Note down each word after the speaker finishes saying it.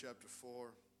Chapter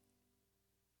 4,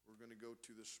 we're going to go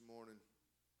to this morning.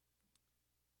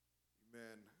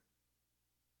 Amen.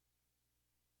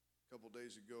 A couple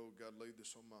days ago, God laid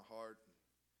this on my heart.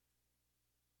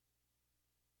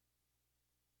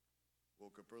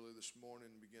 Woke up early this morning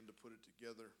and began to put it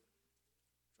together.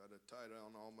 Try to tie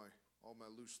down all my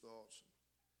loose thoughts.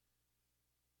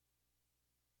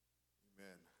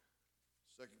 Amen.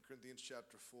 2 Corinthians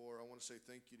chapter 4. I want to say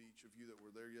thank you to each of you that were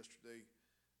there yesterday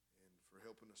and for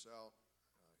helping us out.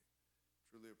 I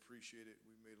truly appreciate it.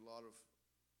 We made a lot of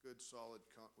good, solid.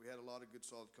 We had a lot of good,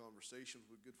 solid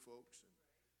conversations with good folks, and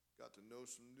got to know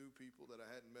some new people that I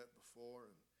hadn't met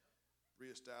before, and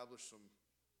reestablished some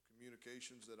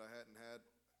communications that I hadn't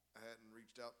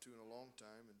reached out to in a long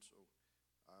time, and so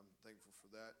I'm thankful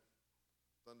for that.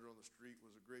 Thunder on the Street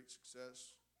was a great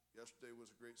success. Yesterday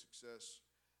was a great success.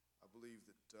 I believe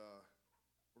that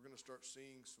we're going to start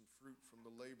seeing some fruit from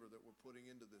the labor that we're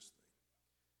putting into this thing.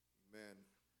 Amen.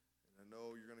 And I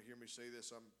know you're going to hear me say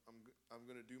this. I'm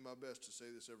going to do my best to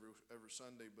say this every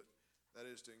Sunday, but that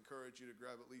is to encourage you to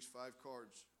grab at least 5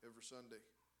 cards every Sunday.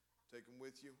 Take them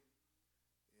with you,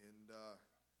 and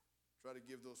try to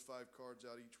give those 5 cards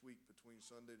out each week between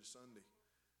Sunday to Sunday.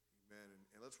 Amen.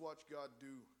 And let's watch God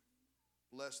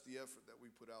bless the effort that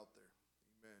we put out there.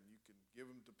 Amen. You can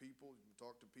give them to people. You can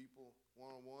talk to people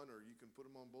one-on-one, or you can put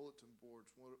them on bulletin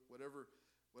boards, whatever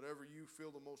you feel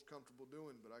the most comfortable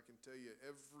doing. But I can tell you,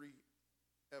 every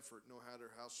effort, no matter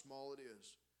how small it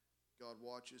is, God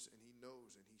watches and He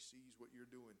knows and He sees what you're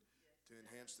doing to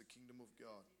enhance the kingdom of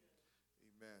God.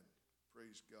 Amen.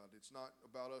 Praise God. It's not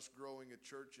about us growing a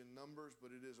church in numbers,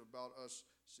 but it is about us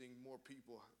seeing more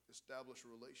people establish a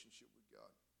relationship with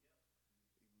God.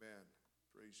 Amen.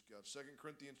 Praise God. 2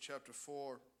 Corinthians chapter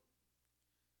 4,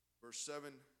 verse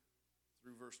 7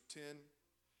 through verse 10.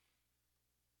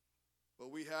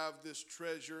 But we have this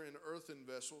treasure in earthen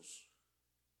vessels,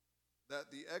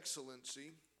 that the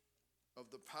excellency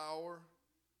of the power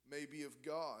may be of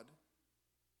God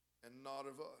and not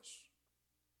of us.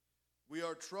 We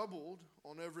are troubled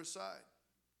on every side,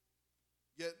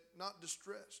 yet not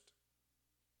distressed.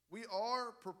 We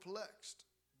are perplexed,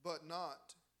 but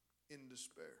not in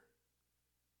despair.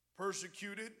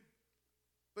 Persecuted,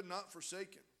 but not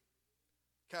forsaken.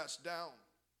 Cast down,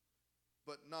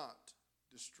 but not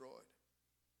destroyed.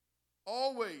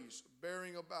 Always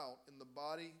bearing about in the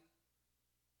body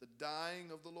the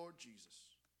dying of the Lord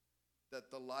Jesus, that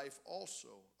the life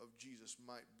also of Jesus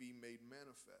might be made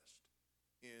manifest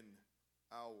in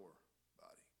our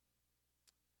body.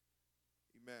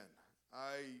 Amen.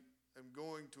 I am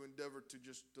going to endeavor to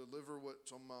just deliver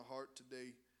what's on my heart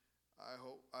today.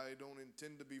 I don't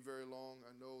intend to be very long.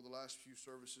 I know the last few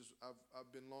services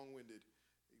I've been long-winded.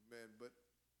 Amen. But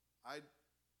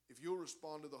if you'll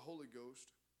respond to the Holy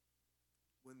Ghost,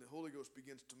 when the Holy Ghost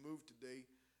begins to move today,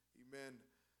 amen,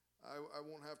 I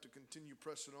won't have to continue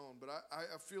pressing on. But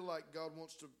I feel like God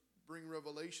wants to bring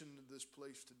revelation to this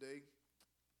place today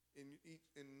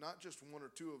in not just one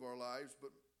or two of our lives, but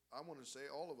I want to say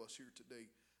all of us here today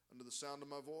under the sound of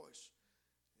my voice.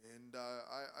 And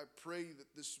I pray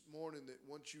that this morning that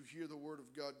once you hear the word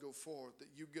of God go forth, that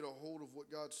you get a hold of what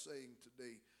God's saying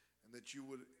today, and that you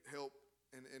would help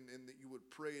and that you would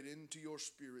pray it into your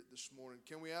spirit this morning.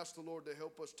 Can we ask the Lord to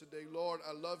help us today? Lord,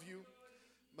 I love you.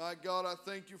 My God, I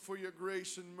thank you for your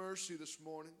grace and mercy this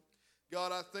morning.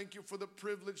 God, I thank you for the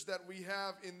privilege that we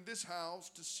have in this house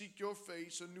to seek your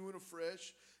face anew and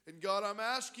afresh. And God, I'm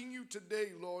asking you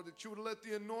today, Lord, that you would let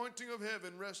the anointing of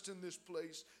heaven rest in this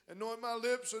place. Anoint my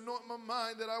lips, anoint my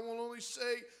mind, that I will only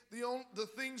say the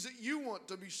things that you want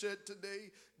to be said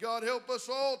today. God, help us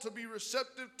all to be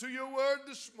receptive to your word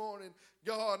this morning.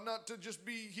 God, not to just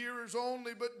be hearers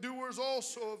only, but doers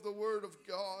also of the word of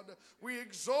God. We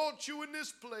exalt you in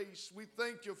this place. We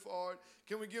thank you for it.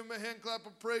 Can we give him a hand clap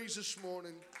of praise this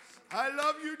morning? I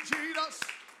love you, Jesus.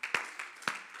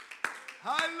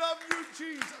 I love you,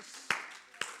 Jesus.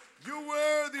 You're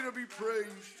worthy to be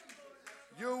praised.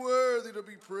 You're worthy to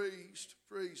be praised.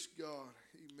 Praise God.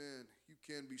 Amen. You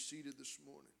can be seated this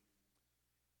morning.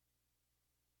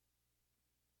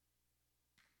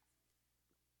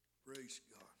 Praise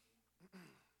God.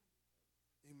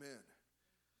 Amen.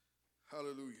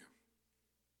 Hallelujah.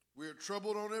 We are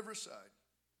troubled on every side,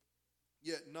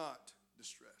 yet not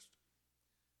distressed.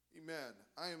 Amen.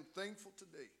 I am thankful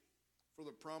today for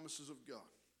the promises of God.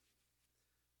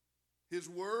 His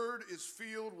word is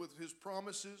filled with his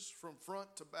promises from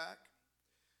front to back.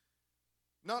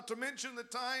 Not to mention the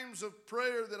times of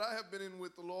prayer that I have been in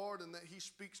with the Lord, and that he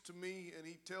speaks to me and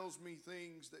he tells me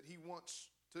things that he wants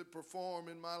to perform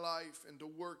in my life and to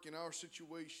work in our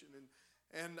situation.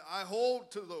 And I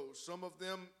hold to those. Some of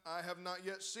them I have not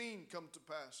yet seen come to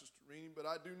pass, Sister Rini, but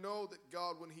I do know that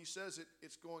God, when he says it,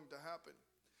 it's going to happen.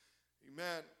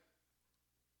 Amen.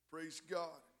 Praise God.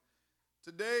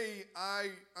 Today,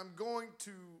 I'm going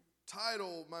to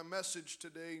title my message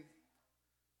today,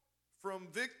 From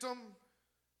Victim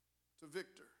to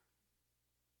Victor.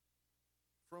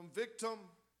 From victim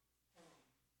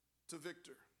to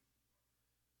victor.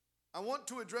 I want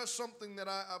to address something that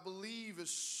I believe is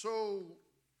so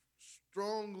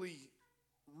strongly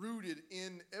rooted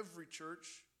in every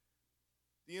church.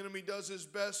 The enemy does his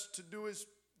best to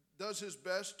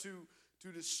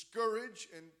discourage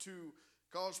and to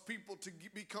cause people to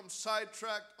become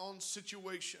sidetracked on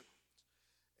situations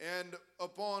and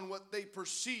upon what they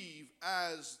perceive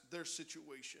as their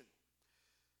situation.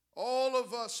 All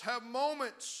of us have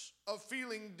moments of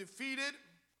feeling defeated.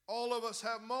 All of us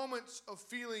have moments of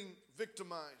feeling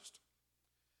victimized.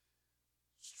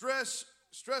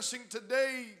 Stressing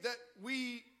today that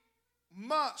we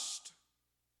must.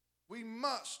 You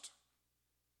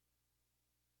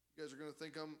guys are going to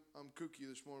think I'm kooky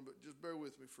this morning, but just bear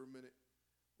with me for a minute.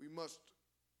 We must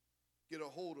get a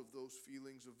hold of those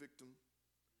feelings of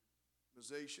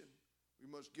victimization. We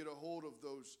must get a hold of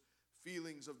those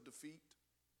feelings of defeat.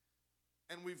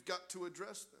 And we've got to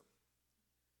address them.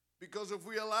 Because if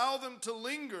we allow them to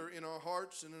linger in our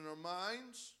hearts and in our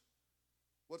minds,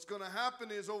 what's going to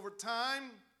happen is over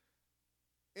time,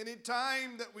 any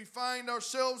time that we find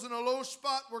ourselves in a low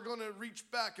spot, we're going to reach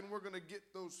back and we're going to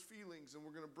get those feelings and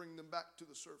we're going to bring them back to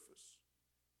the surface.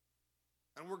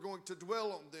 And we're going to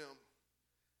dwell on them.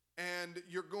 And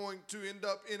you're going to end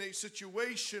up in a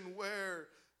situation where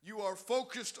you are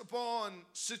focused upon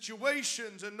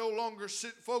situations and no longer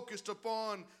focused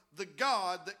upon the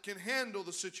God that can handle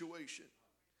the situation.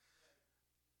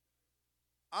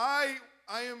 I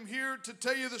am here to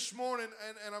tell you this morning,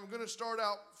 and I'm going to start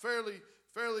out fairly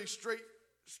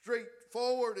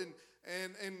straightforward, and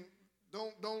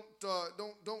don't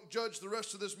judge the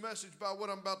rest of this message by what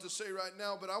I'm about to say right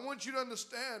now. But I want you to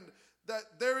understand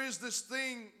that there is this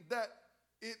thing that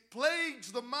it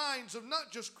plagues the minds of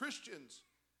not just Christians,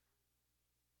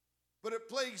 but it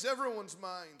plagues everyone's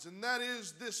minds, and that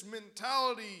is this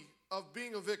mentality of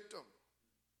being a victim.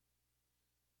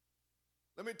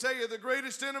 Let me tell you, the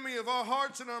greatest enemy of our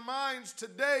hearts and our minds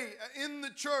today in the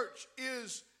church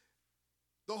is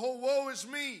the whole woe is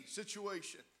me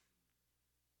situation.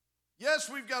 Yes,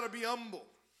 we've got to be humble,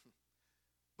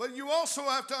 but you also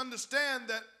have to understand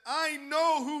that I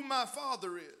know who my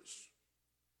Father is,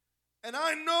 and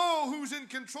I know who's in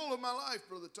control of my life,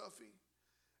 Brother Tuffy.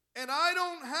 And I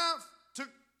don't have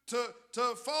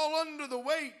to fall under the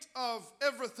weight of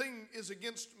everything is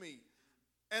against me.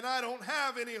 And I don't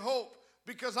have any hope,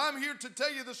 because I'm here to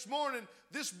tell you this morning,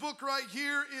 this book right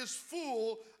here is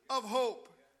full of hope.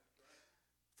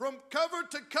 From cover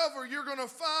to cover, you're going to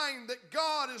find that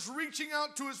God is reaching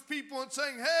out to his people and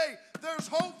saying, hey, there's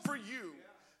hope for you.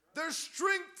 There's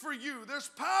strength for you. There's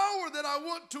power that I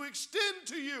want to extend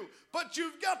to you, but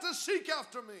you've got to seek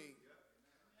after me.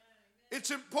 It's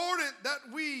important that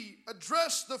we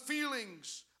address the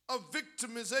feelings of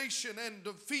victimization and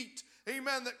defeat,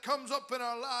 amen, that comes up in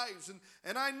our lives.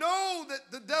 And I know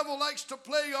that the devil likes to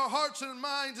play our hearts and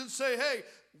minds and say, hey,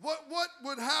 what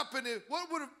would happen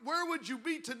where would you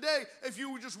be today if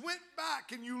you just went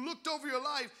back and you looked over your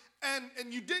life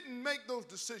and you didn't make those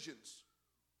decisions?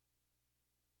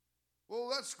 Well,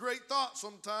 that's a great thought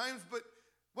sometimes, but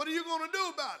what are you going to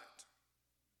do about it?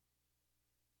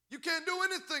 You can't do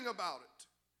anything about it.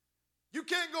 You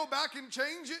can't go back and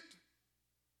change it.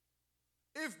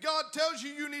 If God tells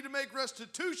you need to make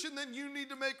restitution, then you need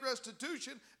to make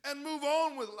restitution and move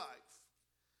on with life.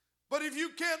 But if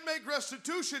you can't make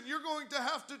restitution, you're going to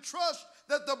have to trust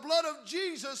that the blood of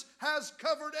Jesus has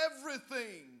covered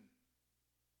everything.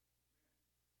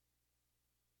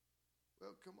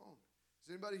 Well, come on. Is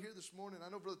anybody here this morning? I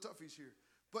know Brother Tuffy's here.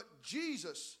 But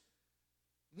Jesus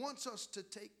wants us to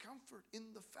take comfort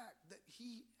in the fact that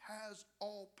he has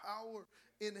all power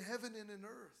in heaven and in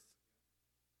earth.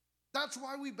 That's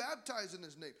why we baptize in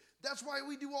his name. That's why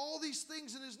we do all these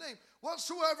things in his name.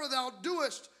 Whatsoever thou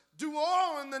doest, do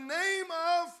all in the name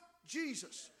of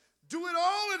Jesus. Do it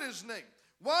all in his name.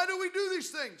 Why do we do these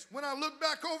things? When I look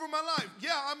back over my life,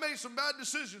 yeah, I made some bad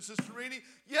decisions, Sister Rini.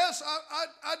 Yes,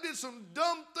 I did some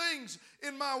dumb things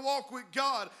in my walk with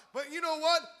God. But you know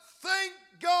what? Thank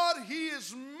God he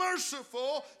is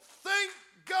merciful. Thank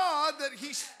God that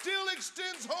he still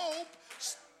extends hope.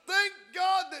 Thank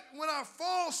God that when I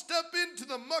fall, step into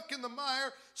the muck and the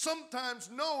mire,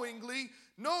 sometimes knowing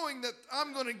that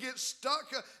I'm going to get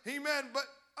stuck. Amen. But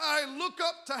I look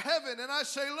up to heaven and I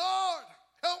say, Lord,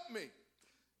 help me.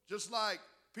 just like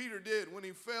Peter did when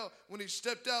he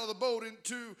stepped out of the boat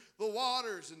into the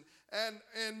waters, and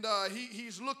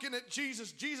he's looking at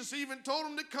Jesus. Jesus even told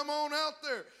him to come on out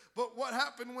there. But what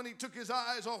happened when he took his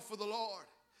eyes off of the Lord?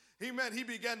 He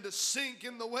began to sink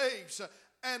in the waves.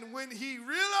 And when he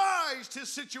realized his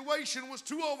situation was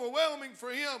too overwhelming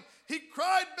for him, he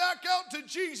cried back out to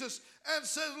Jesus and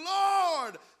said,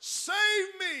 Lord, save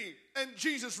me. And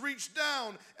Jesus reached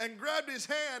down and grabbed his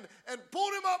hand and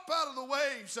pulled him up out of the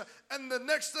waves. And the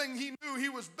next thing he knew, he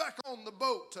was back on the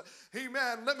boat.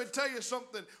 Amen. Let me tell you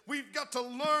something. We've got to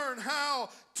learn how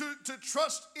to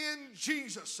trust in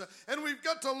Jesus. And we've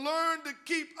got to learn to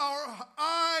keep our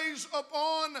eyes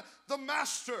upon the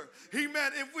Master.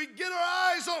 Amen. If we get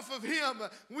our eyes off of him,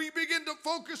 we begin to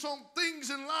focus on things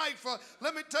in life.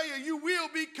 Let me tell you, you will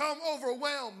become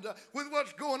overwhelmed with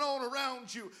what's going on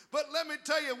around you. But let me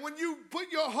tell you, when you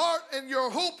put your heart and your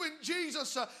hope in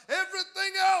Jesus,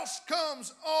 everything else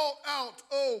comes all out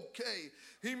okay.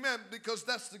 Amen. Because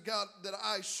that's the God that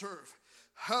I serve.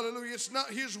 Hallelujah. It's not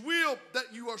his will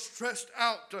that you are stressed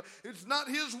out. It's not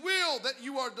his will that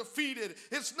you are defeated.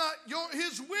 It's not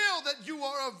his will that you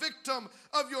are a victim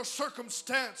of your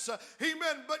circumstance.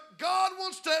 Amen. But God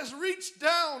wants to reach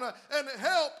down and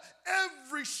help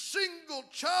every single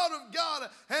child of God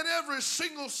and every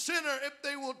single sinner if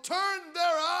they will turn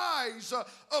their eyes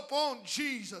upon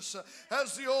Jesus.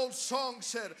 As the old song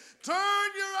said, turn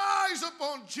your eyes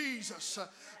upon Jesus.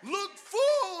 Look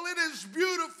full in his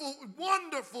beautiful,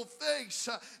 wonderful face.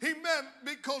 Amen.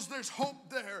 Because there's hope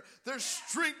there. There's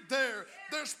strength there.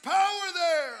 There's power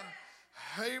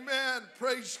there. Amen.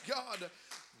 Praise God.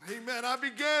 Amen. I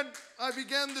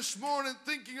began this morning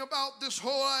thinking about this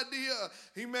whole idea.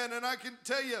 Amen. And I can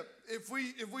tell you, if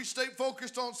we stay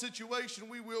focused on situation,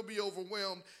 we will be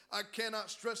overwhelmed. I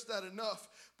cannot stress that enough.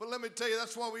 But let me tell you,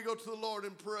 that's why we go to the Lord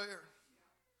in prayer.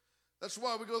 That's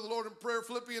why we go to the Lord in prayer.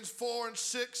 Philippians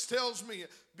 4:6 tells me,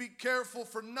 be careful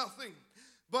for nothing,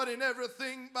 but in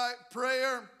everything by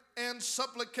prayer and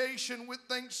supplication with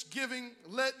thanksgiving,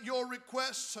 let your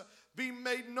requests be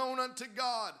made known unto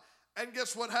God. And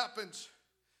guess what happens?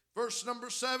 Verse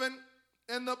number 7,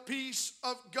 and the peace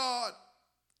of God,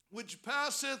 which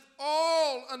passeth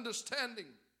all understanding,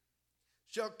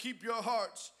 shall keep your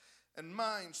hearts and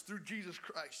minds through Jesus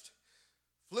Christ.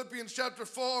 Philippians chapter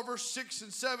 4, verse 6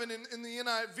 and 7 in the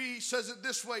NIV says it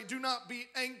this way, do not be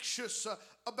anxious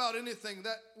about anything.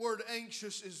 That word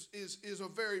anxious is a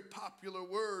very popular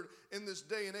word in this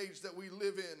day and age that we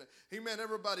live in. Amen.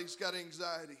 Everybody's got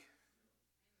anxiety.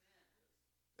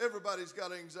 Everybody's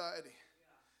got anxiety.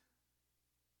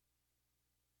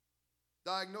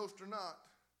 Diagnosed or not,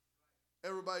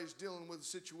 everybody's dealing with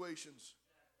situations.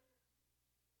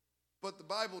 But the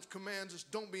Bible commands us,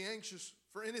 don't be anxious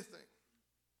for anything.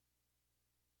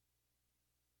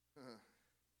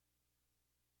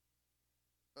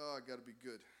 Oh, I got to be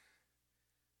good.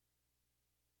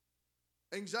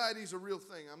 Anxiety is a real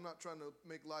thing. I'm not trying to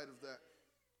make light of that.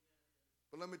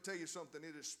 But let me tell you something.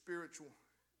 It is spiritual.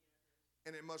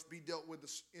 And it must be dealt with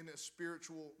in a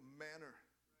spiritual manner.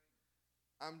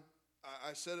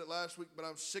 I said it last week, but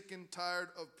I'm sick and tired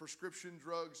of prescription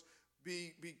drugs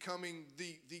becoming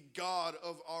the God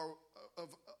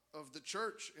of the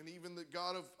church and even the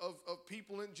God of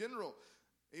people in general.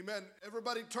 Amen.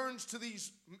 Everybody turns to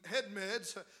these head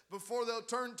meds before they'll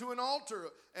turn to an altar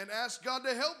and ask God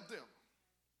to help them.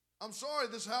 I'm sorry,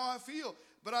 this is how I feel.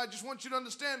 But I just want you to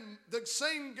understand the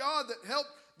same God that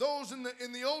helped those in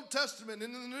the Old Testament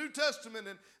and in the New Testament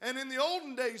and in the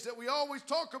olden days that we always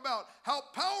talk about how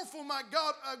powerful my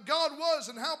God was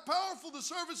and how powerful the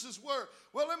services were.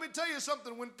 Well, let me tell you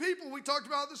something. When people, we talked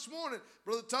about this morning,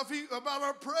 Brother Tuffy, about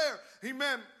our prayer.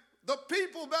 Amen. The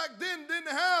people back then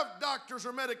didn't have doctors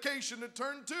or medication to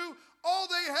turn to. All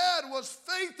they had was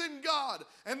faith in God.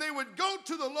 And they would go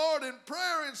to the Lord in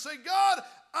prayer and say, God,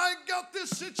 I got this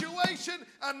situation.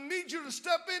 I need you to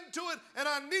step into it, and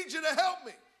I need you to help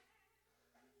me.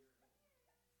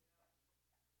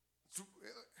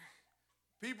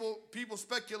 People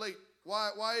speculate,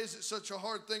 why is it such a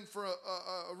hard thing for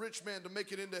a rich man to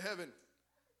make it into heaven?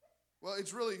 Well,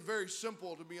 it's really very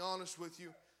simple, to be honest with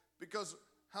you, because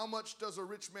how much does a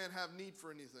rich man have need for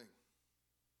anything?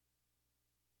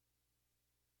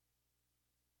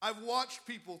 I've watched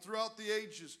people throughout the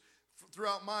ages,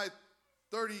 throughout my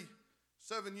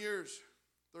 37 years,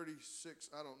 36,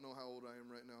 I don't know how old I am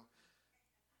right now.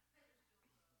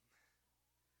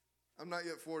 I'm not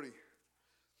yet 40.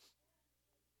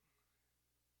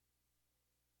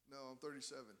 No, I'm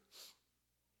 37.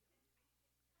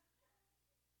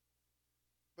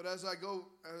 But as I've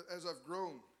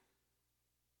grown,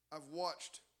 I've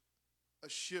watched a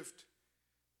shift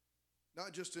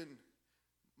not just in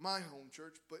my home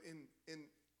church, but in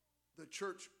the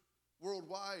church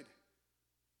worldwide,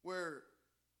 where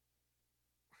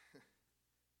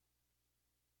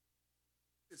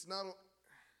it's not,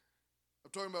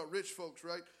 I'm talking about rich folks,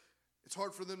 right? It's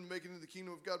hard for them to make it into the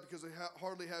kingdom of God because they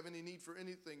hardly have any need for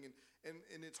anything.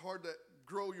 And it's hard to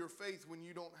grow your faith when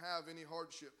you don't have any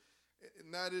hardship.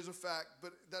 And that is a fact,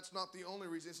 but that's not the only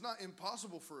reason. It's not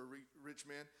impossible for a rich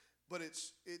man, but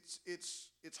it's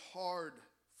hard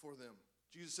for them.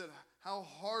 Jesus said, how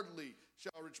hardly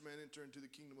shall a rich man enter into the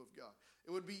kingdom of God.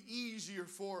 It would be easier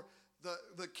for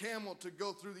the camel to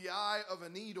go through the eye of a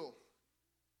needle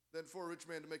than for a rich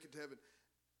man to make it to heaven.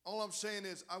 All I'm saying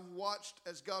is I've watched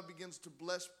as God begins to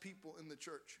bless people in the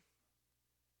church.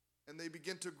 And they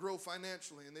begin to grow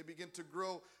financially, and they begin to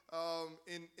grow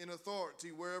in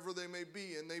authority wherever they may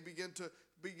be, and they begin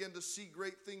to see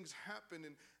great things happen.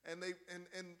 And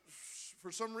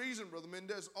for some reason, Brother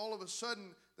Mendez, all of a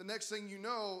sudden, the next thing you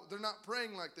know, they're not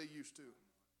praying like they used to.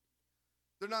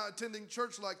 They're not attending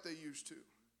church like they used to.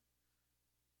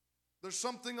 There's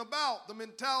something about the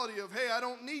mentality of, hey, I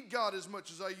don't need God as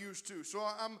much as I used to, so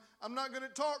I'm not going to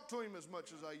talk to him as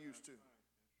much as I used to.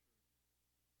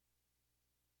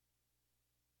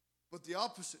 But the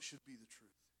opposite should be the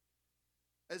truth.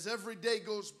 As every day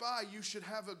goes by, you should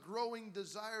have a growing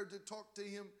desire to talk to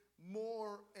him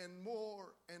more and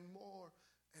more and more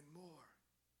and more.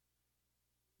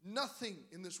 Nothing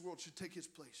in this world should take his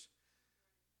place.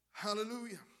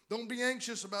 Hallelujah. Don't be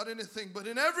anxious about anything, but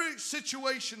in every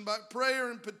situation, by prayer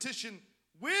and petition,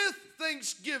 with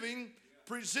thanksgiving,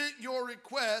 present your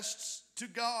requests to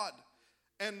God.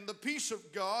 And the peace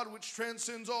of God, which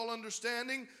transcends all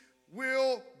understanding,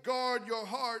 will guard your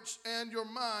hearts and your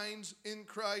minds in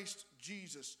Christ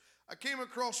Jesus. I came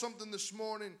across something this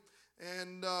morning,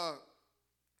 and I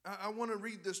want to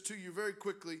read this to you very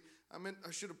quickly.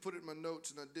 I should have put it in my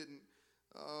notes, and I didn't.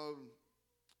 Amen.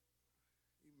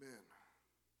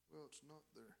 Well, it's not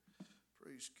there.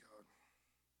 Praise God.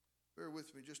 Bear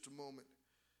with me just a moment.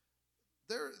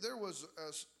 There was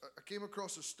I came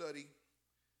across a study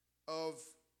of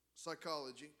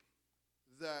psychology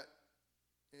that,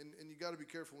 and you got to be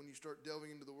careful when you start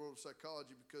delving into the world of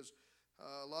psychology, because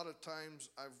a lot of times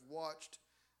I've watched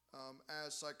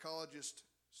as psychologists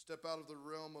step out of the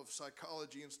realm of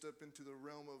psychology and step into the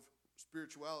realm of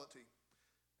spirituality,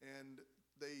 and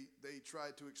they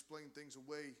try to explain things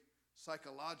away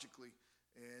psychologically,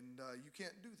 and you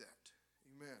can't do that.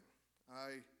 Amen.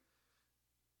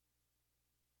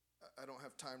 I don't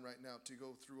have time right now to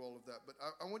go through all of that, but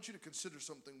I want you to consider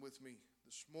something with me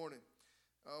this morning.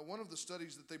 One of the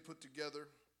studies that they put together,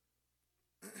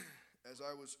 as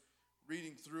I was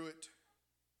reading through it,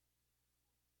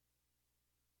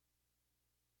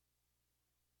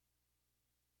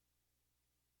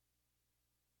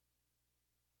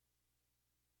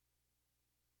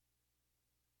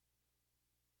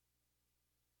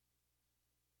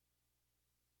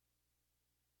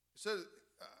 said,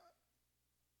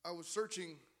 I was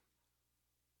searching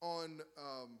on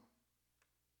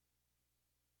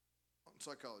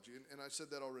psychology, and I said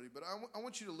that already, but I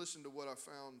want you to listen to what I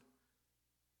found.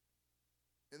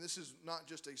 And this is not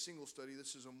just a single study,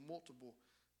 this is a multiple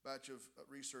batch of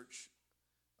research,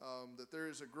 that there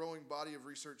is a growing body of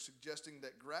research suggesting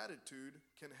that gratitude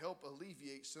can help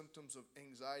alleviate symptoms of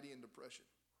anxiety and depression.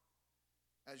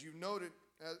 As you've noted,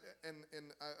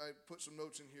 and I put some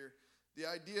notes in here, the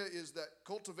idea is that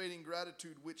cultivating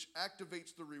gratitude, which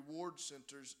activates the reward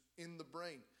centers in the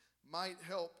brain, might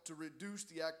help to reduce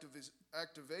the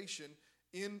activation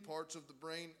in parts of the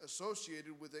brain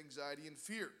associated with anxiety and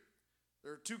fear.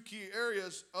 There are two key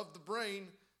areas of the brain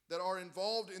that are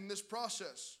involved in this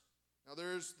process. Now,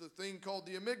 there's the thing called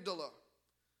the amygdala.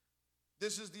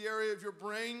 This is the area of your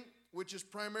brain which is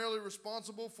primarily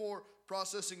responsible for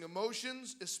processing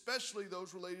emotions, especially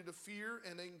those related to fear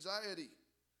and anxiety.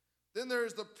 Then there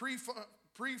is the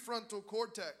prefrontal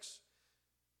cortex,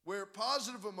 where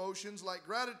positive emotions like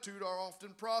gratitude are often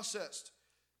processed.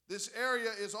 This area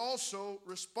is also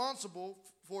responsible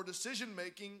for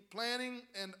decision-making, planning,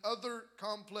 and other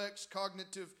complex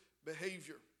cognitive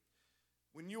behavior.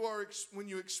 When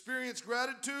you experience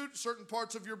gratitude, certain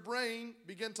parts of your brain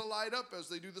begin to light up, as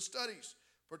they do the studies,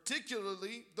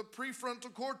 particularly the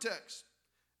prefrontal cortex.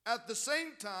 At the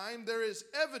same time, there is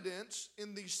evidence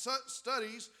in these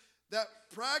studies that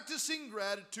practicing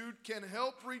gratitude can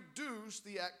help reduce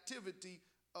the activity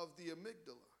of the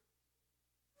amygdala.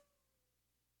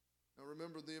 Now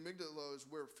remember, the amygdala is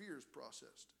where fear is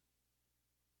processed.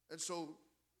 And so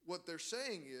what they're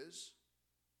saying is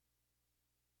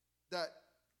that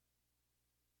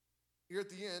here at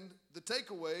the end, the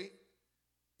takeaway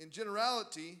in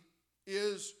generality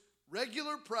is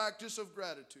regular practice of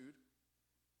gratitude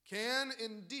can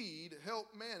indeed help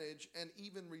manage and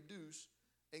even reduce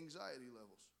anxiety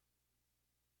levels.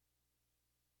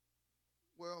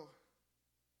 Well,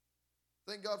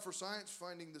 thank God for science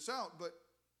finding this out, but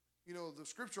the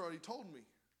scripture already told me.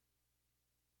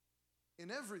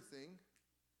 In everything,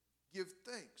 give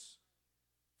thanks,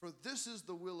 for this is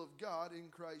the will of God in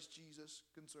Christ Jesus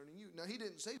concerning you. Now, he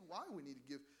didn't say why we need to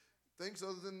give thanks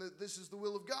other than that this is the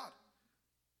will of God.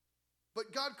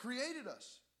 But God created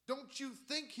us. Don't you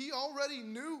think he already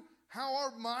knew how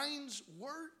our minds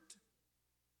worked?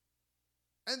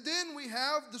 And then we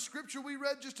have the scripture we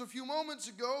read just a few moments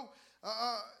ago,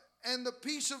 and the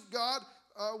peace of God,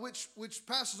 which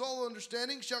passes all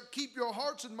understanding, shall keep your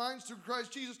hearts and minds through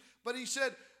Christ Jesus. But he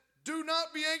said, do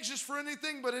not be anxious for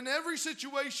anything, but in every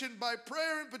situation, by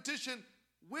prayer and petition,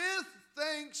 with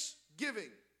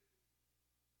thanksgiving.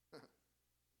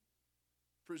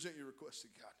 Present your request to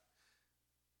God.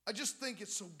 I just think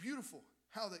it's so beautiful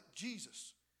how that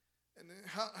Jesus and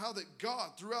how that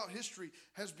God throughout history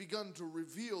has begun to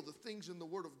reveal the things in the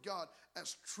Word of God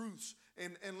as truths.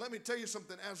 And let me tell you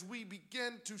something, as we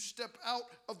begin to step out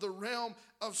of the realm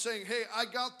of saying, hey, I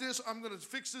got this, I'm going to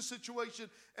fix this situation,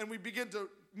 and we begin to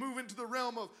move into the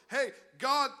realm of, hey,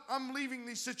 God, I'm leaving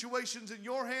these situations in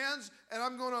your hands, and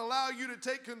I'm going to allow you to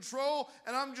take control,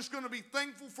 and I'm just going to be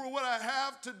thankful for what I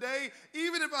have today.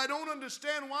 Even if I don't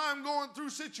understand why I'm going through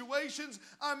situations,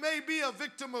 I may be a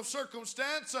victim of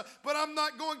circumstance, but I'm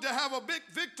not going to have a big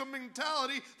victim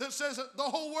mentality that says that the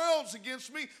whole world's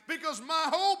against me, because my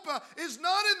hope is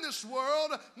not in this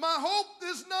world. My hope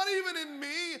is not even in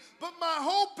me, but my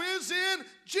hope is in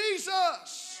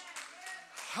Jesus.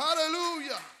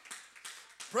 Hallelujah.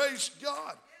 Praise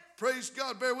God. Praise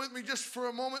God. Bear with me just for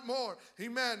a moment more.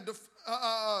 Amen.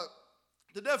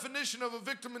 The definition of a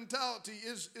victim mentality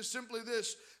is simply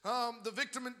this. The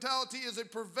victim mentality is a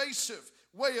pervasive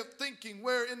way of thinking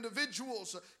where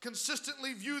individuals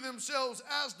consistently view themselves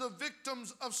as the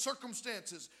victims of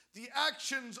circumstances, the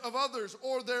actions of others,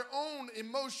 or their own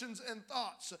emotions and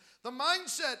thoughts. The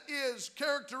mindset is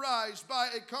characterized by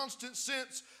a constant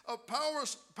sense of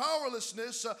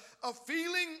powerlessness, a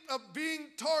feeling of being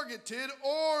targeted,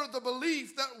 or the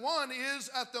belief that one is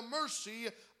at the mercy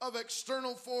of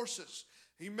external forces.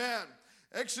 Amen.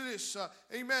 Exodus,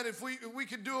 amen, if we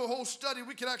could do a whole study,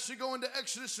 we could actually go into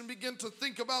Exodus and begin to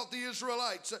think about the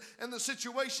Israelites and the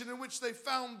situation in which they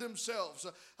found themselves.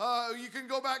 You can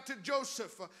go back to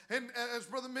Joseph, and as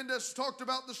Brother Mendez talked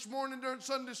about this morning during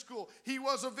Sunday school, he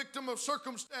was a victim of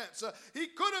circumstance. He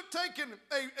could have taken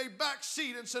a back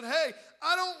seat and said, hey,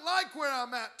 I don't like where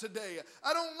I'm at today.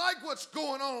 I don't like what's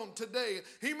going on today.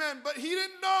 Amen. But he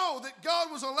didn't know that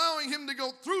God was allowing him to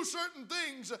go through certain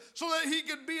things so that he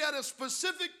could be at a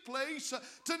specific place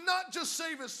to not just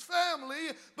save his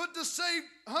family, but to save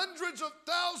hundreds of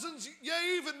thousands,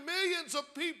 yea, even millions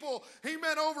of people.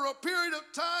 Amen. Over a period of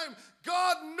time.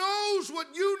 God knows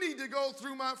what you need to go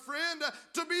through, my friend,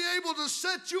 to be able to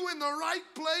set you in the right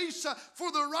place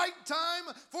for the right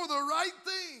time, for the right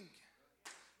thing.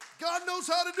 God knows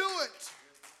how to do it.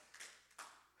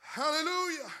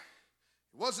 Hallelujah.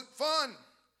 It wasn't fun.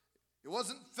 It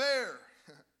wasn't fair.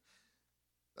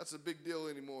 That's a big deal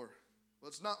anymore. Well,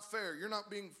 it's not fair. You're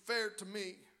not being fair to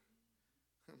me.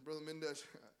 Brother Mendez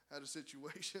had a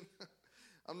situation.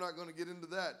 I'm not going to get into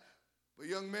that. But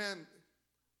young man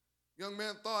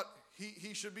thought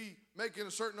he should be making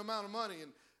a certain amount of money,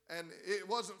 and it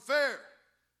wasn't fair.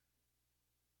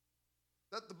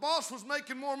 That the boss was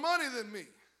making more money than me.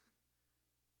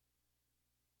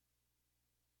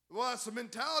 Well, that's the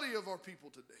mentality of our people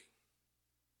today.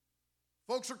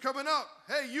 Folks are coming up.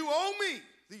 Hey, you owe me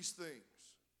these things.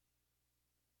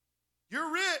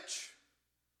 You're rich.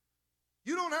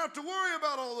 You don't have to worry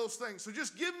about all those things. So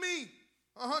just give me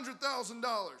 $100,000.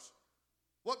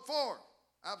 What for?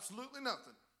 Absolutely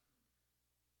nothing.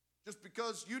 Just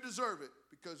because you deserve it,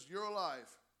 because you're alive.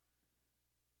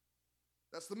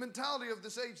 That's the mentality of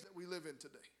this age that we live in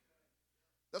today.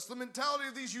 That's the mentality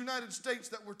of these United States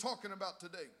that we're talking about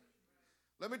today.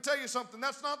 Let me tell you something.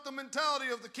 That's not the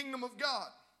mentality of the kingdom of God.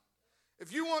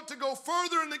 If you want to go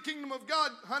further in the kingdom of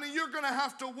God, honey, you're going to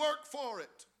have to work for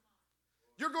it.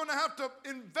 You're going to have to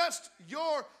invest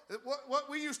your, what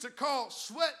we used to call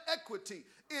sweat equity,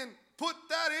 and put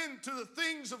that into the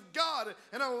things of God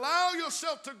and allow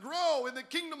yourself to grow in the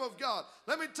kingdom of God.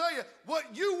 Let me tell you, what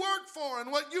you work for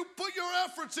and what you put your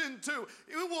efforts into,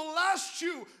 it will last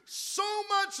you so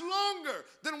much longer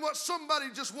than what somebody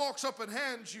just walks up and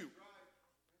hands you.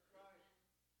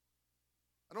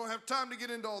 I don't have time to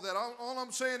get into all that. All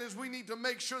I'm saying is we need to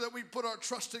make sure that we put our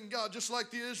trust in God, just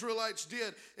like the Israelites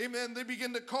did. Amen. They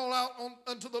begin to call out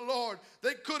unto the Lord.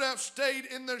 They could have stayed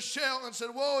in their shell and said,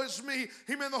 woe is me.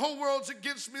 Amen. The whole world's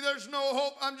against me. There's no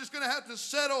hope. I'm just going to have to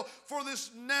settle for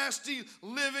this nasty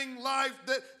living life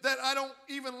that I don't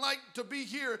even like to be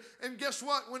here. And guess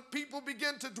what? When people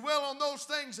begin to dwell on those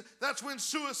things, that's when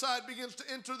suicide begins to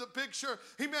enter the picture.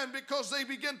 Amen. Because they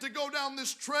begin to go down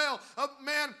this trail of,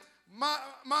 man,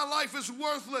 my life is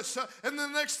worthless. And the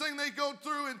next thing they go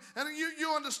through, and you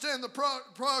understand the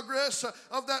progress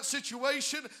of that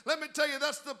situation. Let me tell you,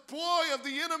 that's the ploy of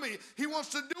the enemy. He wants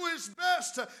to do his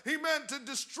best, amen, to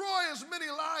destroy as many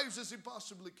lives as he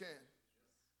possibly can.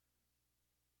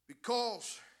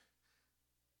 Because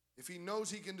if he knows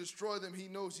he can destroy them, he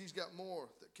knows he's got more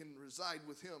that can reside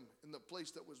with him in the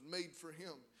place that was made for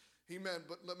him. Amen.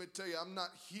 But let me tell you, I'm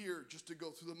not here just to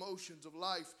go through the motions of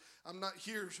life. I'm not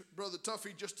here, Brother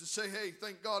Tuffy, just to say, hey,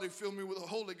 thank God he filled me with the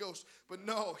Holy Ghost. But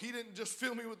no, he didn't just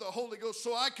fill me with the Holy Ghost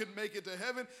so I could make it to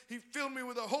heaven. He filled me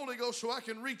with the Holy Ghost so I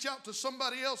can reach out to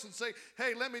somebody else and say,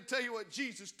 hey, let me tell you what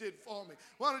Jesus did for me.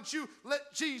 Why don't you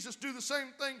let Jesus do the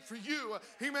same thing for you?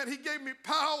 Amen. He gave me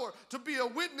power to be a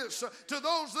witness to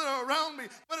those that are around me.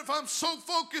 But if I'm so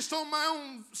focused on my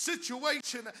own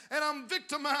situation and I'm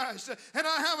victimized and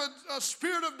I have a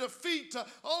spirit of defeat,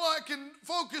 all I can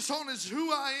focus on is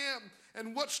who I am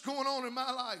and what's going on in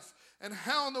my life and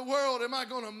how in the world am I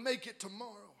going to make it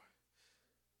tomorrow.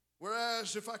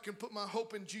 Whereas if I can put my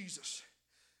hope in Jesus,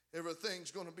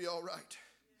 everything's going to be all right.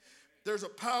 There's a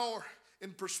power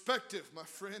in perspective, my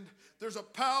friend. There's a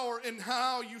power in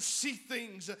how you see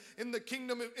things in the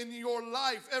kingdom in your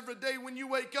life. Every day when you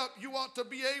wake up, you ought to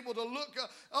be able to look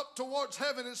up towards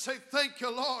heaven and say, thank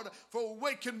you, Lord, for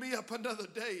waking me up another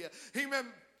day. Amen.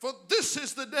 For this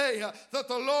is the day that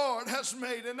the Lord has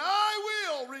made, and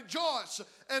I will rejoice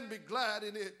and be glad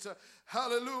in it.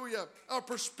 Hallelujah. Our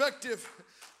perspective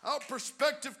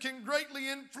can greatly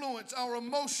influence our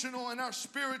emotional and our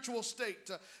spiritual state.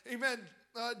 Amen.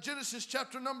 Genesis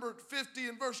chapter number 50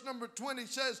 and verse number 20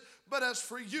 says, but as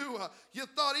for you, you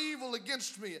thought evil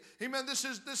against me. Amen. This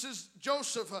is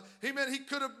Joseph. Amen. He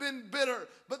could have been bitter,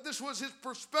 but this was his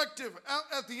perspective out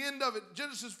at the end of it.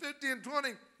 Genesis 50 and 20.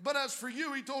 But as for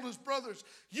you, he told his brothers,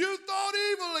 you thought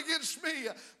evil against me,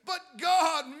 but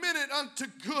God meant it unto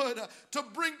good to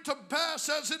bring to pass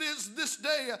as it is this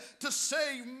day to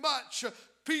save much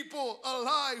people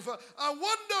alive. I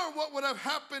wonder what would have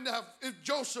happened if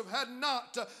Joseph had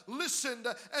not listened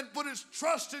and put his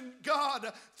trust in God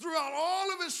throughout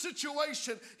all of his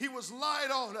situation. He was lied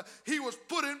on. He was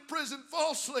put in prison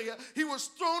falsely. He was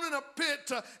thrown in a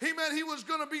pit. Amen. He was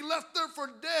going to be left there for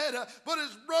dead. But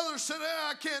his brother said,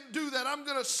 I can't do that. I'm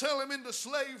going to sell him into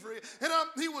slavery. And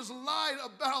he was lied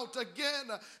about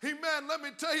again. Amen. Let me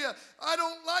tell you, I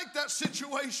don't like that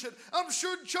situation. I'm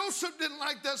sure Joseph didn't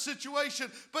like that situation.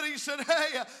 But he said,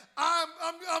 hey,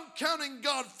 I'm counting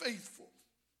God faithful.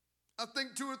 I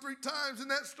think 2 or 3 times in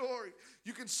that story,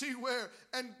 you can see where,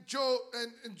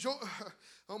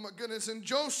 oh my goodness, and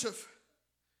Joseph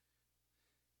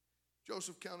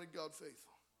counted God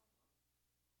faithful.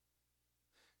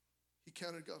 He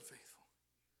counted God faithful.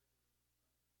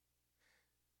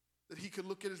 That he could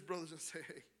look at his brothers and say,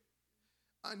 hey,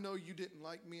 I know you didn't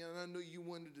like me, and I know you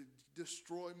wanted to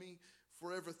destroy me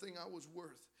for everything I was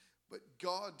worth. But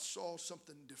God saw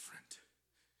something different.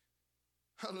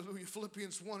 Hallelujah.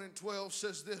 Philippians 1 and 12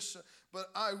 says this, but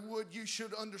I would you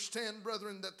should understand,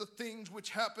 brethren, that the things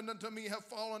which happened unto me have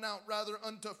fallen out rather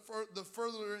unto the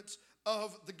furtherance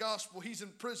of the gospel. He's in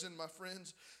prison, my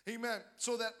friends. Amen.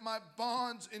 So that my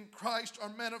bonds in Christ are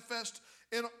manifest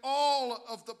in all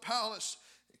of the palace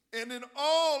and in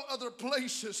all other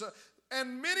places.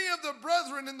 And many of the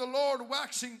brethren in the Lord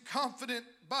waxing confident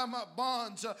by my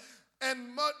bonds,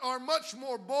 and are much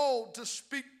more bold to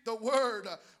speak the word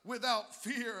without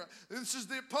fear. This is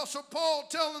the Apostle Paul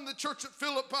telling the church at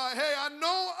Philippi, hey, I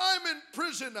know I'm in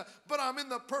prison, but I'm in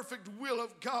the perfect will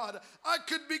of God. I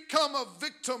could become a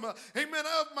victim, amen,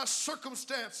 of my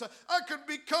circumstance. I could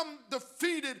become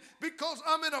defeated because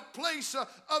I'm in a place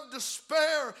of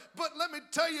despair. But let me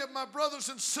tell you, my brothers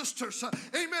and sisters,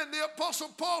 amen, the Apostle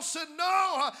Paul said,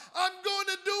 no, I'm going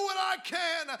to do what I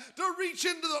can to reach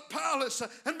into the palace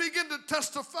and begin to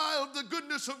testify of the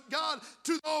goodness of God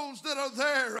to those that are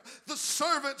there, the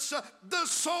servants, the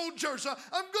soldiers. I'm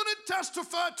going to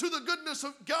testify to the goodness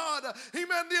of God.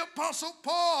 Amen. The Apostle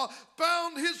Paul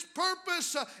found his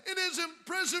purpose in his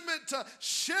imprisonment,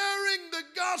 sharing the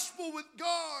gospel with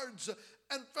guards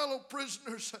and fellow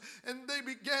prisoners. And they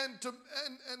began to,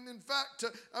 and in fact,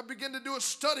 I began to do a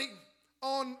study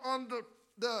on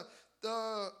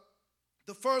the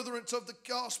the furtherance of the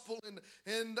gospel,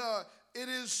 and it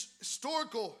is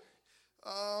historical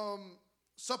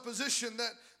supposition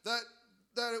that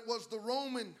it was the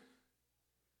Roman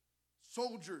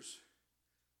soldiers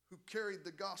who carried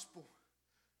the gospel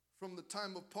from the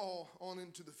time of Paul on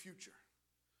into the future.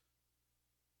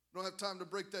 I don't have time to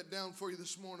break that down for you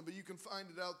this morning, but you can find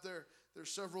it out there.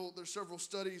 There's several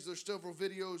studies, there's several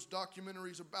videos,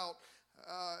 documentaries about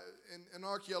and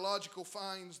archaeological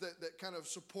finds that kind of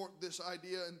support this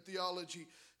idea and theology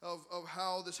of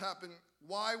how this happened.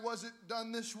 Why was it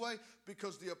done this way?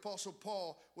 Because the Apostle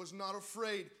Paul was not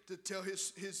afraid to tell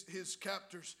his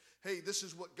captors, hey, this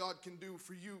is what God can do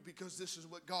for you because this is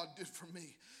what God did for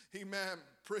me. Amen.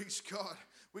 Praise God.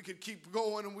 We could keep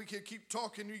going and we could keep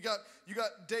talking. You got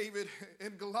David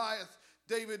and Goliath.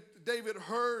 David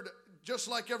heard, just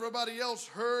like everybody else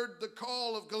heard, the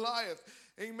call of Goliath.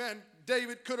 Amen.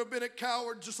 David could have been a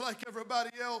coward just like everybody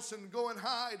else and go and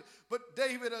hide. But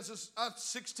David, as a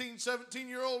 16,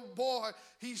 17-year-old boy,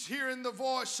 he's hearing the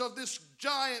voice of this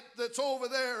giant that's over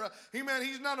there. Amen.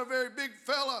 He's not a very big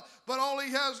fella, but all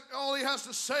he has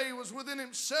to say was within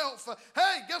himself,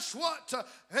 hey, guess what?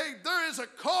 Hey, there is a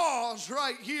cause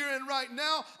right here and right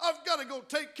now. I've got to go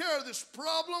take care of this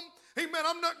problem. Amen.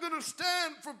 I'm not going to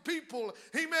stand for people,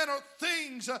 amen, or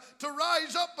things to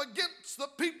rise up against the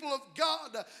people of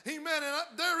God. Amen.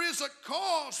 And there is a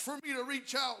cause for me to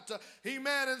reach out.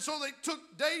 Amen. And so they took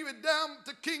David down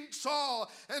to King Saul,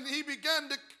 and he began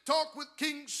to talk with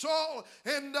King Saul.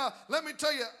 And let me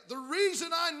tell you, the reason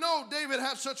I know David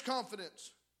had such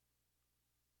confidence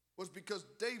was because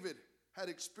David had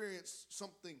experienced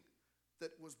something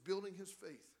that was building his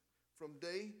faith from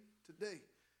day to day.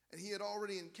 And he had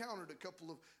already encountered a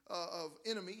couple of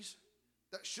enemies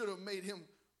that should have made him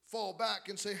fall back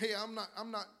and say, hey, I'm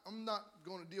not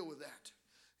going to deal with that.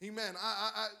 Amen.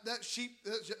 That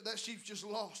sheep's just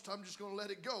lost. I'm just going to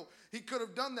let it go. He could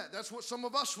have done that. That's what some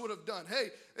of us would have done. Hey,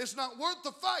 it's not worth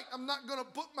the fight. I'm not going to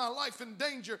put my life in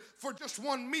danger for just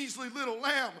one measly little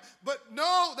lamb. But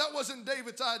no, that wasn't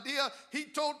David's idea. He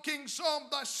told King Saul,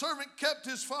 thy servant kept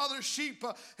his father's sheep,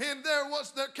 and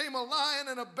there came a lion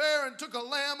and a bear and took a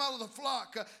lamb out of the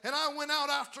flock, and I went out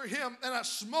after him and I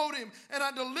smote him and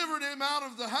I delivered him out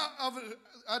of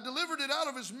I delivered it out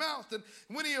of his mouth, and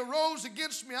when he arose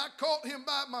against me, I caught him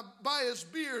by his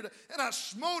beard, and I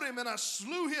smote him, and I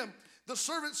slew him. The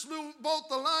servant slew both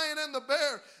the lion and the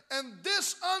bear, and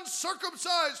this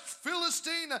uncircumcised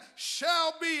Philistine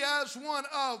shall be as one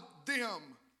of them.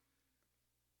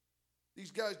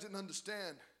 These guys didn't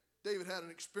understand. David had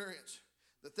an experience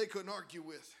that they couldn't argue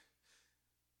with.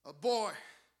 A boy,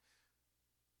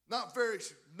 not very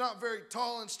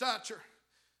tall in stature,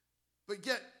 but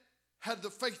yet had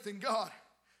the faith in God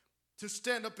to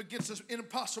stand up against this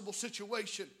impossible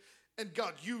situation, and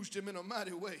God used him in a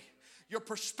mighty way. Your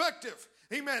perspective,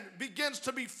 amen, begins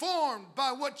to be formed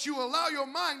by what you allow your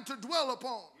mind to dwell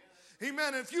upon.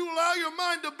 Amen. If you allow your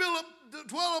mind to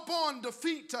dwell upon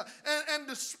defeat and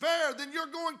despair, then you're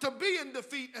going to be in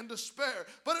defeat and despair.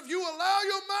 But if you allow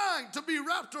your mind to be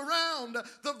wrapped around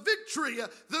the victory,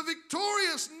 the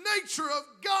victorious nature of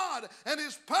God and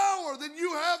his power, then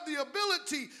you have the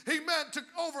ability, amen, to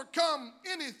overcome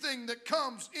anything that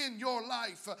comes in your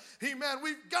life. Amen.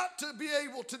 We've got to be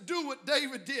able to do what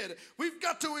David did. We've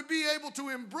got to be able to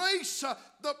embrace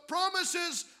the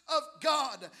promises of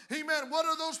God. Amen. What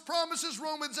are those promises?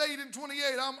 Romans 8 and 28.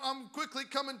 I'm quickly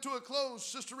coming to a close.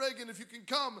 Sister Reagan, if you can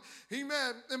come.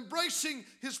 Amen. Embracing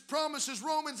his promises.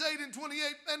 Romans 8 and 28.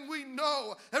 And we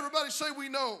know. Everybody say we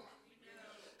know.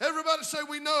 Everybody say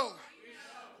we know.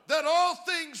 That all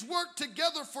things work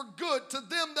together for good to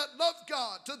them that love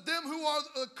God, to them who are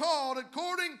called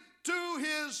according to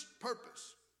his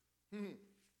purpose.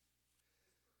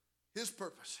 His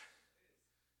purpose.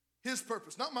 His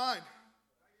purpose, not mine.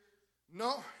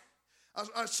 No.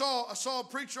 I saw a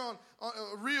preacher on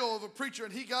a reel of a preacher,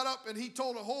 and he got up and he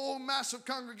told a whole massive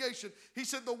congregation. He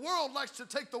said the world likes to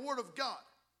take the word of God,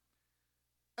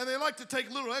 and they like to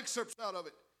take little excerpts out of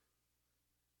it.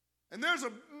 And there's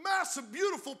a massive,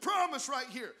 beautiful promise right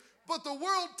here. But the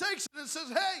world takes it and says,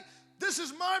 hey, this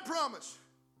is my promise.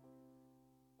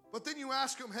 But then you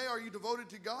ask them, hey, are you devoted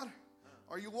to God?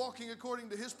 Are you walking according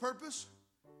to his purpose?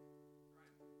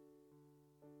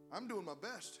 I'm doing my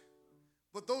best.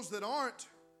 But those that aren't,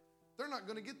 they're not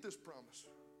going to get this promise.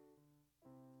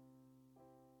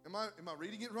 Am I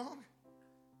reading it wrong?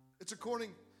 It's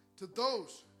according to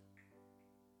those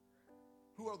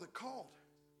who are the called,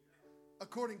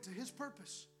 according to his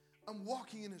purpose. I'm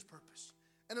walking in his purpose.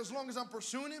 And as long as I'm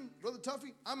pursuing him, Brother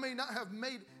Tuffy, I may not have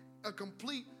made a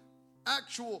complete,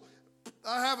 actual,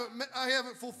 I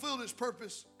haven't fulfilled his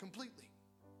purpose completely.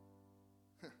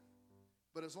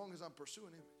 But as long as I'm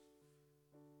pursuing him,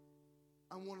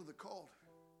 I'm one of the called.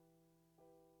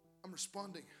 I'm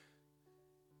responding.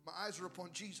 My eyes are upon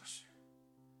Jesus.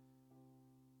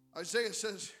 Isaiah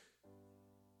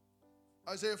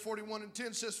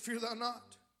 41:10 says, fear thou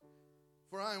not,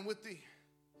 for I am with thee.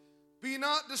 Be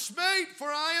not dismayed, for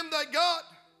I am thy God.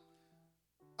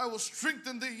 I will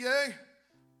strengthen thee, yea,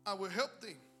 I will help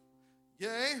thee.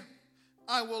 Yea,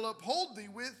 I will uphold thee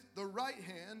with the right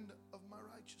hand of my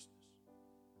righteousness.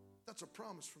 That's a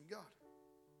promise from God.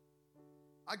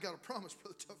 I got a promise,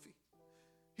 Brother Tuffy.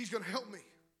 He's going to help me.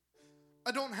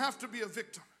 I don't have to be a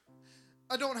victim.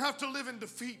 I don't have to live in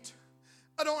defeat.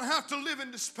 I don't have to live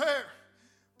in despair,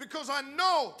 because I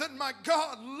know that my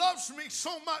God loves me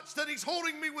so much that he's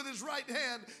holding me with his right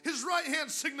hand. His right hand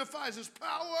signifies his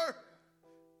power,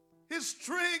 his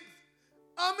strength.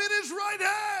 I'm in his right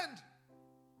hand.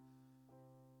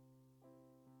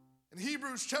 In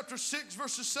Hebrews chapter 6,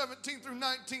 verses 17 through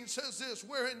 19 says this,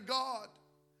 wherein God,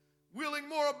 willing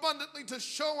more abundantly to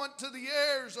show unto the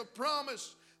heirs of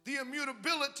promise the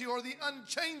immutability or the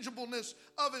unchangeableness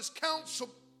of his counsel,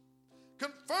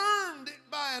 confirmed it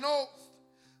by an oath,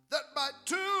 that by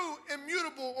two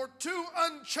immutable or two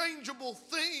unchangeable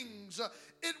things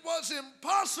it was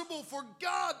impossible for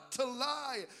God to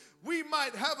lie, we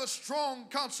might have a strong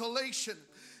consolation,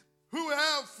 who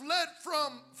have fled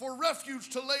for refuge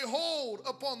to lay hold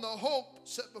upon the hope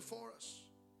set before us.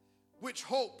 Which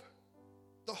hope?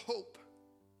 The hope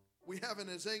we have in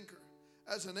his anchor,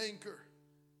 as an anchor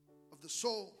of the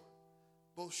soul,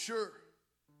 both sure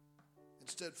and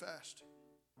steadfast,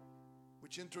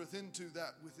 which entereth into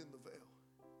that within the veil.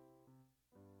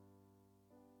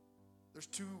 There's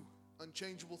two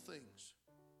unchangeable things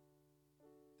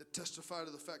that testify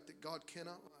to the fact that God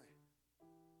cannot lie.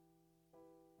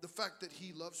 The fact that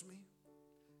he loves me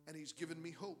and he's given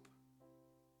me hope.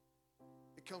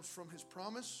 It comes from his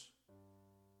promise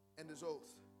and his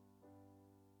oath,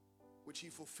 which he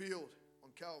fulfilled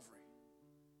on Calvary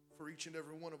for each and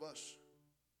every one of us.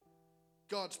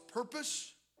 God's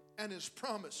purpose and his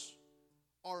promise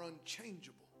are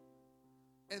unchangeable,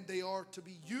 and they are to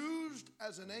be used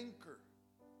as an anchor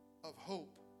of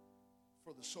hope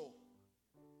for the soul.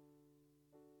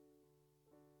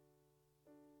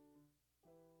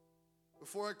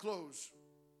 Before I close,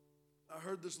 I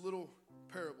heard this little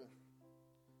parable,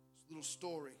 this little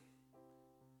story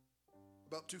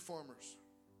about two farmers.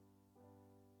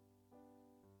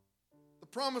 The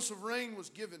promise of rain was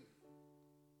given.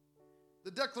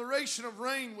 The declaration of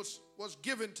rain was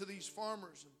given to these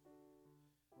farmers.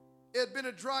 It had been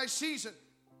a dry season,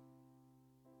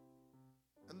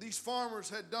 and these farmers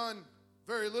had done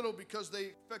very little because they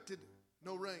expected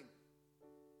no rain.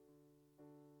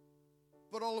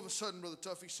 But all of a sudden, Brother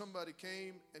Tuffy, somebody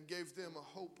came and gave them a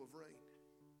hope of rain.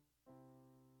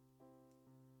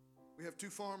 We have two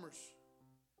farmers.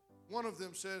 One of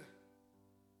them said,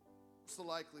 what's the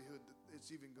likelihood that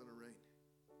it's even going to rain?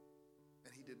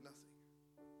 And he did nothing.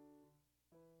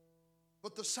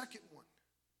 But the second one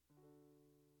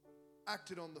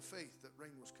acted on the faith that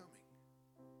rain was coming.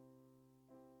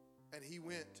 And he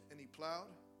went and he plowed,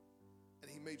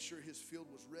 and he made sure his field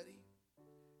was ready,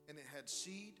 and it had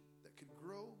seed that could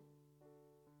grow.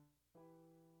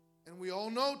 And we all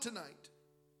know tonight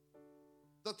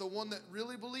that the one that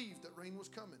really believed that rain was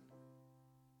coming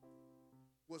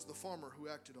was the farmer who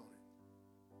acted on it.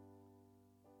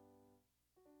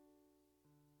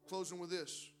 Closing with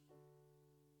this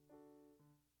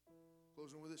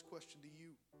question to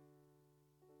you.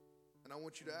 And I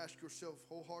want you to ask yourself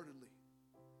wholeheartedly.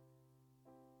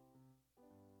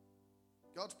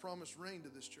 God's promised rain to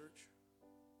this church.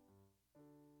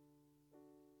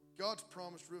 God's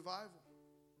promised revival.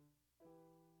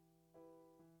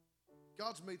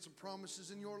 God's made some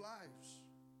promises in your lives.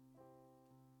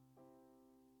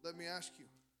 Let me ask you,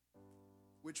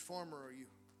 which farmer are you?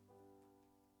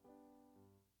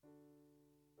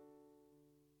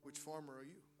 Which farmer are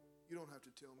you? You don't have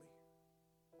to tell me.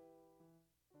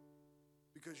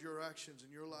 Because your actions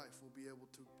in your life will be able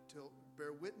to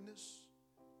bear witness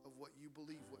of what you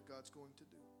believe, what God's going to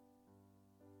do.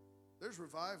 There's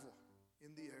revival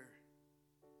in the air.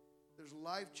 There's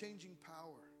life-changing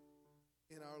power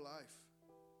in our life.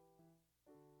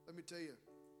 Let me tell you,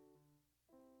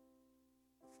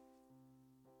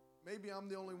 maybe I'm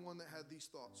the only one that had these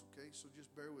thoughts, okay? So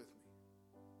just bear with me.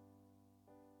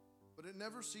 But it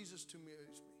never ceases to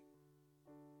amaze me.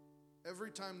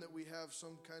 Every time that we have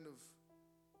some kind of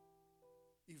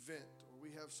event or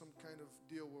we have some kind of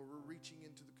deal where we're reaching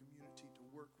into the community to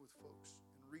work with folks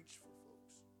and reach for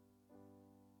folks,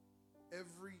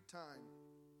 every time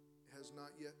it has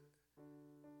not yet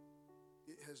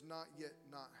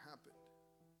not happened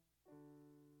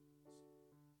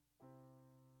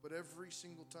But every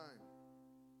single time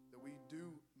that we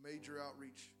do major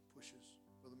outreach pushes,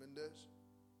 Brother Mendez,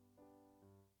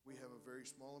 we have a very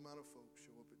small amount of folks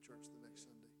show up at church the next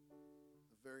Sunday,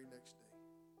 the very next day.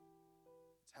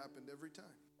 It's happened every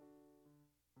time.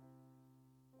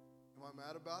 Am I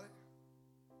mad about it?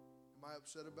 Am I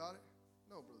upset about it?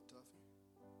 No, Brother Tuffy.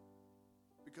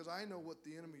 Because I know what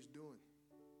the enemy's doing.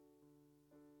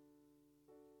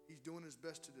 He's doing his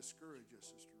best to discourage us,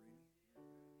 Sister Rena.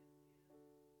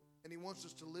 And he wants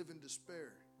us to live in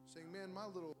despair, saying, man, my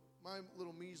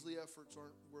little measly efforts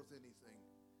aren't worth anything.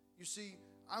 You see,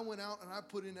 I went out and I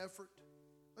put in effort.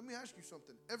 Let me ask you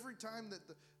something. Every time that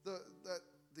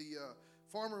the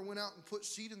farmer went out and put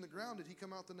seed in the ground, did he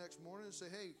come out the next morning and say,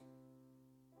 hey,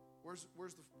 where's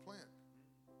the plant?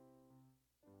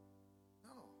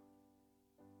 No.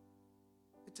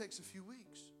 It takes a few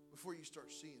weeks before you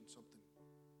start seeing something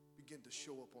begin to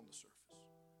show up on the surface.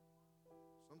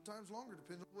 Sometimes longer,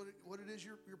 depends on what it is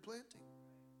you're planting.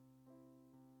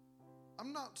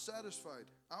 I'm not satisfied.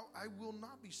 I will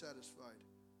not be satisfied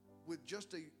with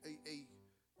just a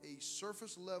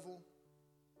surface level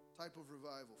type of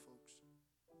revival, folks.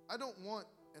 I don't want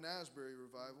an Asbury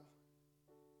revival.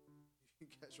 You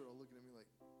guys are all looking at me like,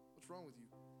 what's wrong with you?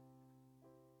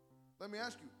 Let me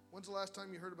ask you, when's the last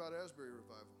time you heard about Asbury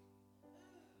revival?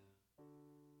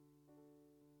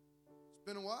 It's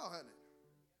been a while, hasn't it?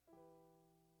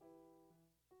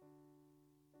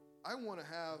 I want to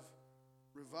have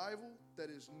revival that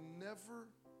is never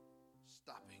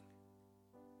stopping.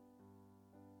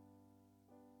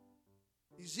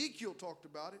 Ezekiel talked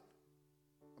about it.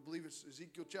 I believe it's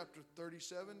Ezekiel chapter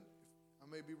 37.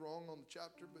 I may be wrong on the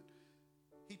chapter, but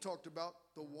he talked about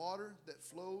the water that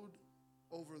flowed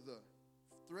over the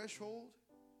threshold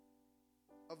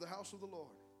of the house of the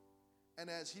Lord. And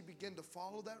as he began to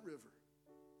follow that river,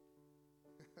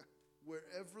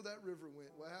 wherever that river went,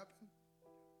 what happened?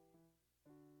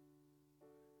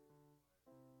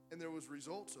 And there was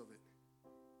results of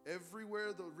it.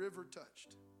 Everywhere the river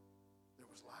touched, there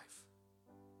was life.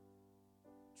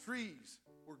 Trees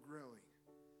were growing.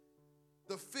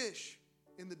 The fish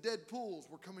in the dead pools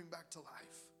were coming back to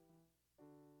life.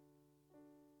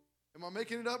 Am I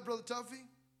making it up, Brother Tuffy?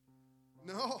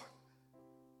 No.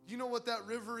 You know what that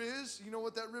river is? You know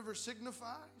what that river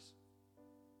signifies?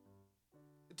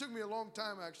 It took me a long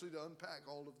time actually to unpack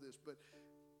all of this,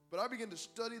 but I began to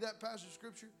study that passage of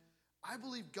Scripture. I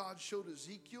believe God showed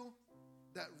Ezekiel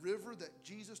that river that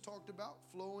Jesus talked about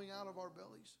flowing out of our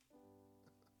bellies.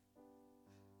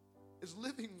 It's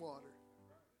living water.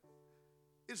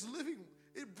 It's living.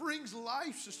 It brings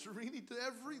life, Sister Rini, to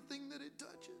everything that it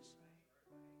touches.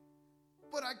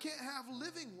 But I can't have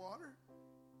living water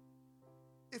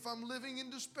if I'm living in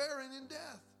despair and in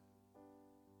death.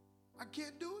 I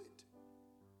can't do it.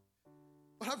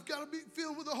 But I've got to be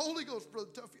filled with the Holy Ghost, Brother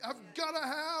Tuffy. I've got to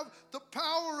have the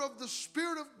power of the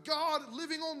Spirit of God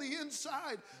living on the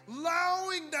inside,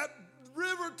 allowing that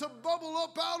river to bubble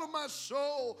up out of my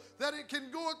soul, that it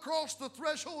can go across the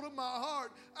threshold of my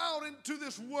heart out into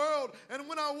this world. And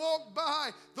when I walk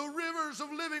by, the rivers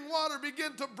of living water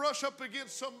begin to brush up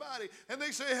against somebody. And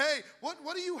they say, hey, what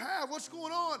do you have? What's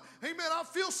going on? Hey, man, I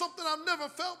feel something I've never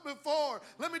felt before.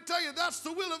 Let me tell you, that's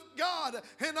the will of God.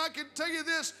 And I can tell you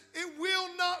this, it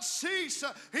will not cease.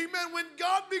 Amen. When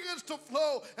God begins to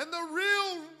flow and the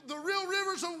real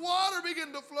rivers of water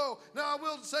begin to flow. Now, I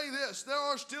will say this, there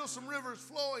are still some rivers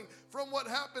flowing from what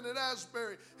happened at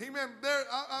Asbury. Amen. There,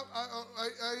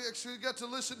 I actually got to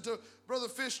listen to Brother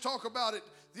Fish talk about it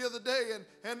the other day,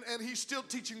 and he's still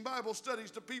teaching Bible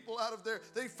studies to people out of there.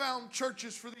 They found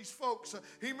churches for these folks,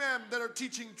 amen, that are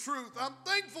teaching truth. I'm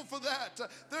thankful for that.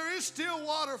 There is still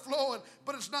water flowing,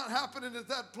 but it's not happening at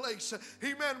that place.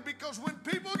 Amen. Because when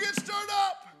people get stirred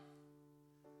up,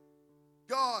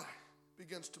 God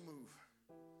begins to move,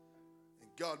 and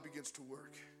God begins to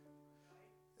work.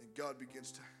 And God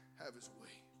begins to have his way.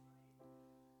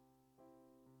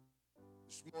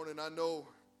 This morning, I know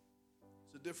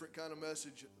it's a different kind of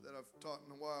message that I've taught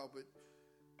in a while, but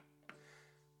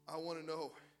I want to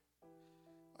know,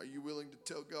 are you willing to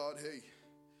tell God, hey,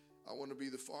 I want to be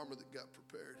the farmer that got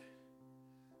prepared?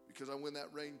 Because when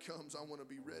that rain comes, I want to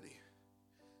be ready.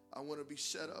 I want to be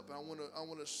set up. I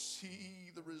want to see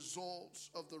the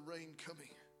results of the rain coming.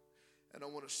 And I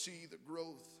want to see the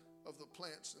growth of the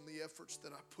plants and the efforts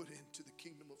that I put into the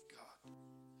kingdom of God.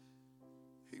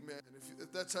 Amen.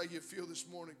 If that's how you feel this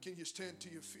morning, can you stand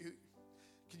to your feet?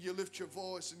 Can you lift your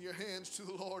voice and your hands to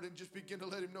the Lord and just begin to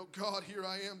let him know, God, here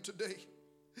I am today.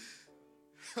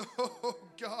 Oh,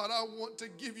 God, I want to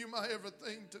give you my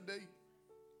everything today.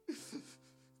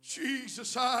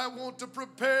 Jesus, I want to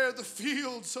prepare the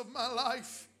fields of my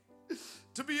life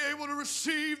to be able to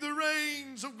receive the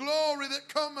rains of glory that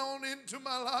come on into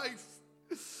my life.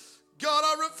 God,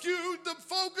 I refuse to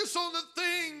focus on the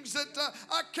things that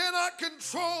I cannot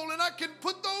control, and I can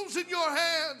put those in your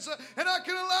hands,